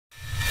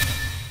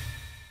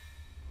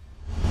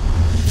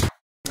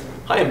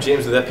Hi, I'm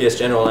James with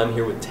FPSGeneral. I'm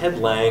here with Ted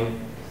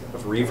Lange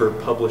of Reverb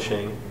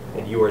Publishing,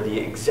 and you are the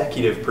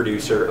executive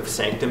producer of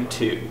Sanctum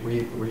 2. Were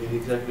you the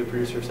executive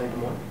producer of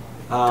Sanctum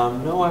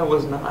 1? No, I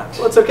was not.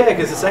 Well, it's okay,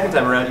 because the second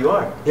time around you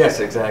are. Yes,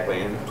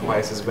 exactly, and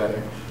twice is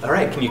better. All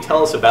right, can you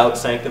tell us about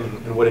Sanctum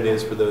and what it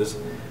is for those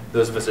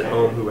of us at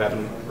home who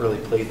haven't really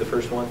played the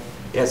first one?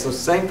 Yeah, so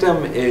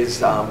Sanctum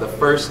is the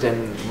first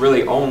and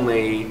really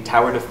only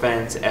Tower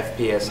Defense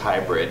FPS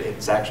hybrid.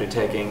 It's actually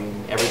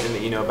taking everything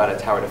that you know about a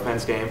Tower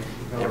Defense game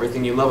and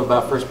everything you love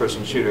about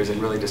first-person shooters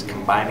and really just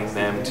combining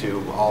them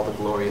to all the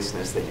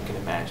gloriousness that you can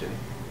imagine.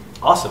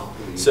 Awesome.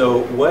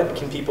 So what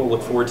can people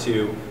look forward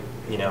to,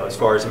 as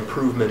far as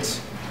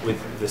improvements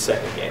with the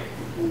second game?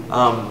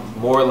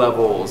 More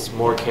levels,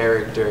 more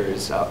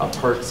characters, a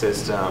perk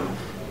system,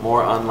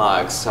 more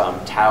unlocks,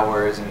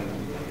 towers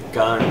and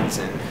guns,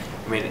 and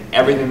I mean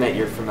everything that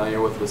you're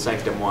familiar with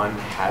Sanctum 1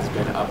 has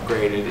been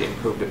upgraded,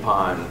 improved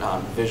upon,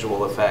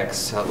 visual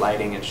effects,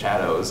 lighting and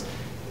shadows.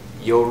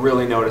 You'll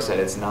really notice that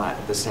it's not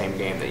the same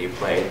game that you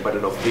played, but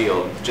it'll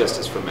feel just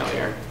as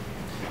familiar.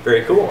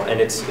 Very cool,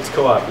 and it's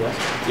co-op,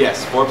 yes?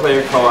 Yes,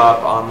 4-player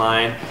co-op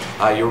online.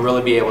 You'll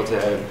really be able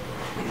to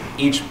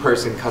each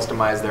person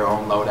customize their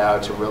own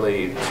loadout to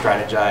really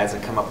strategize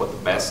and come up with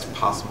the best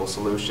possible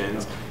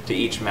solutions to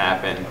each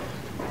map, and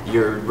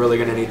you're really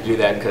going to need to do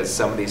that because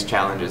some of these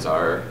challenges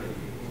are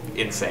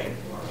insane.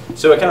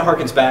 So it kind of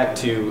harkens back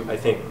to, I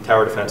think,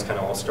 Tower Defense kind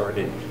of all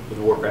started with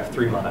Warcraft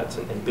 3 mods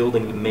and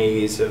building the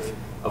maze of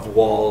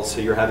walls,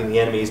 so you're having the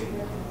enemies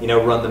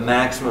run the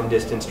maximum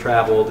distance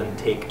traveled and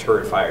take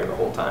turret fire the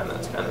whole time.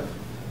 That's kind of...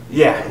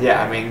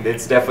 Yeah, I mean,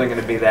 it's definitely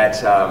going to be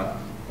that.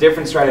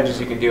 Different strategies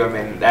you can do. I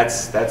mean,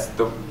 that's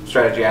the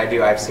strategy I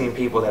do. I've seen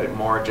people that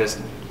more just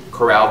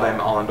corral them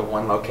all into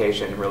one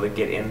location and really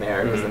get in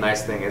there, because the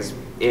nice thing is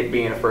it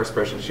being a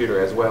first-person shooter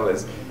as well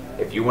as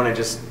if you want to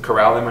just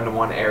corral them into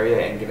one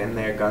area and get in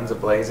there guns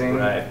a-blazing,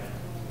 right,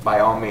 by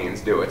all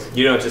means do it.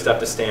 You don't just have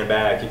to stand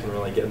back, you can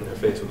really get in their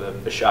face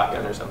with a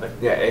shotgun or something.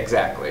 Yeah,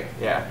 exactly,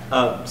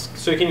 yeah.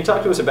 So can you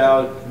talk to us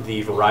about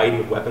the variety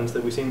of weapons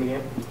that we see in the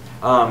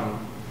game?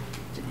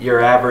 Your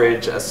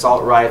average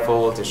assault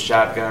rifle to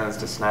shotguns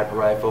to sniper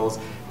rifles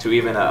to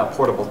even a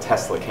portable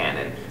Tesla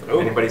cannon. Oh.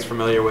 If anybody's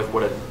familiar with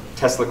what a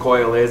Tesla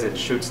coil is, it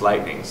shoots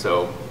lightning,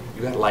 so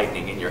you got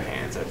lightning in your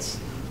hands.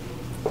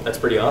 That's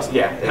pretty awesome.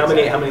 Yeah.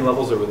 Exactly. How many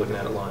levels are we looking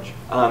at launch?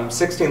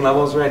 16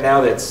 levels right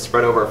now. That's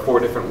spread over 4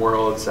 different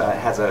worlds.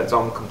 Has its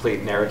own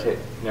complete narrative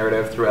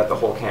throughout the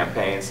whole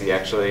campaign. So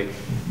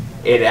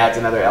it adds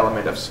another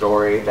element of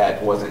story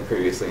that wasn't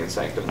previously in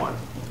Sanctum 1.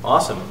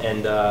 Awesome.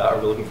 And are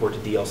we looking forward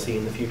to DLC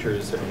in the future?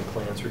 Is there any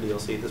plans for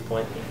DLC at this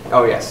point?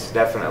 Oh yes,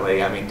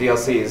 definitely. I mean,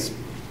 DLC has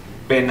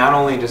been not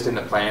only just in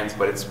the plans,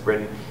 but it's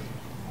been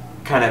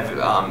kind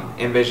of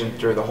envisioned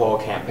through the whole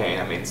campaign.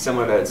 I mean,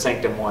 similar to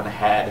Sanctum 1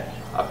 had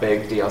a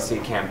big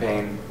DLC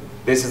campaign,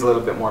 this is a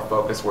little bit more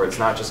focused where it's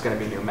not just going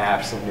to be new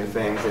maps and new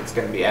things, it's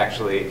going to be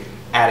actually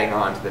adding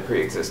on to the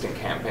pre-existing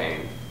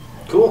campaign.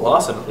 Cool,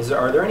 awesome.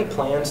 Are there any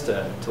plans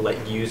to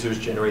let users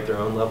generate their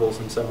own levels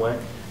in some way?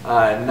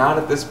 Not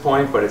at this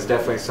point, but it's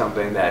definitely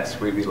something that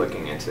we'd be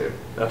looking into.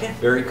 Okay,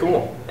 very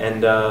cool.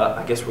 And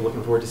I guess we're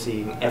looking forward to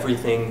seeing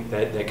everything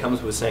that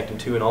comes with Sanctum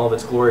 2 in all of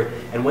its glory.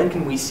 And when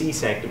can we see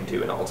Sanctum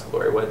 2 in all its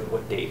glory?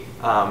 What date?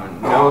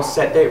 No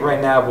set date right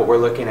now, but we're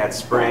looking at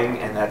spring,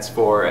 and that's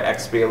for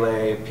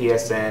XBLA,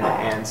 PSN,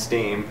 and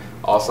Steam,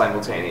 all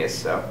simultaneous.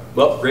 So.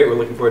 Well, great. We're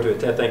looking forward to it.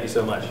 Ted, thank you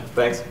so much.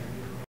 Thanks.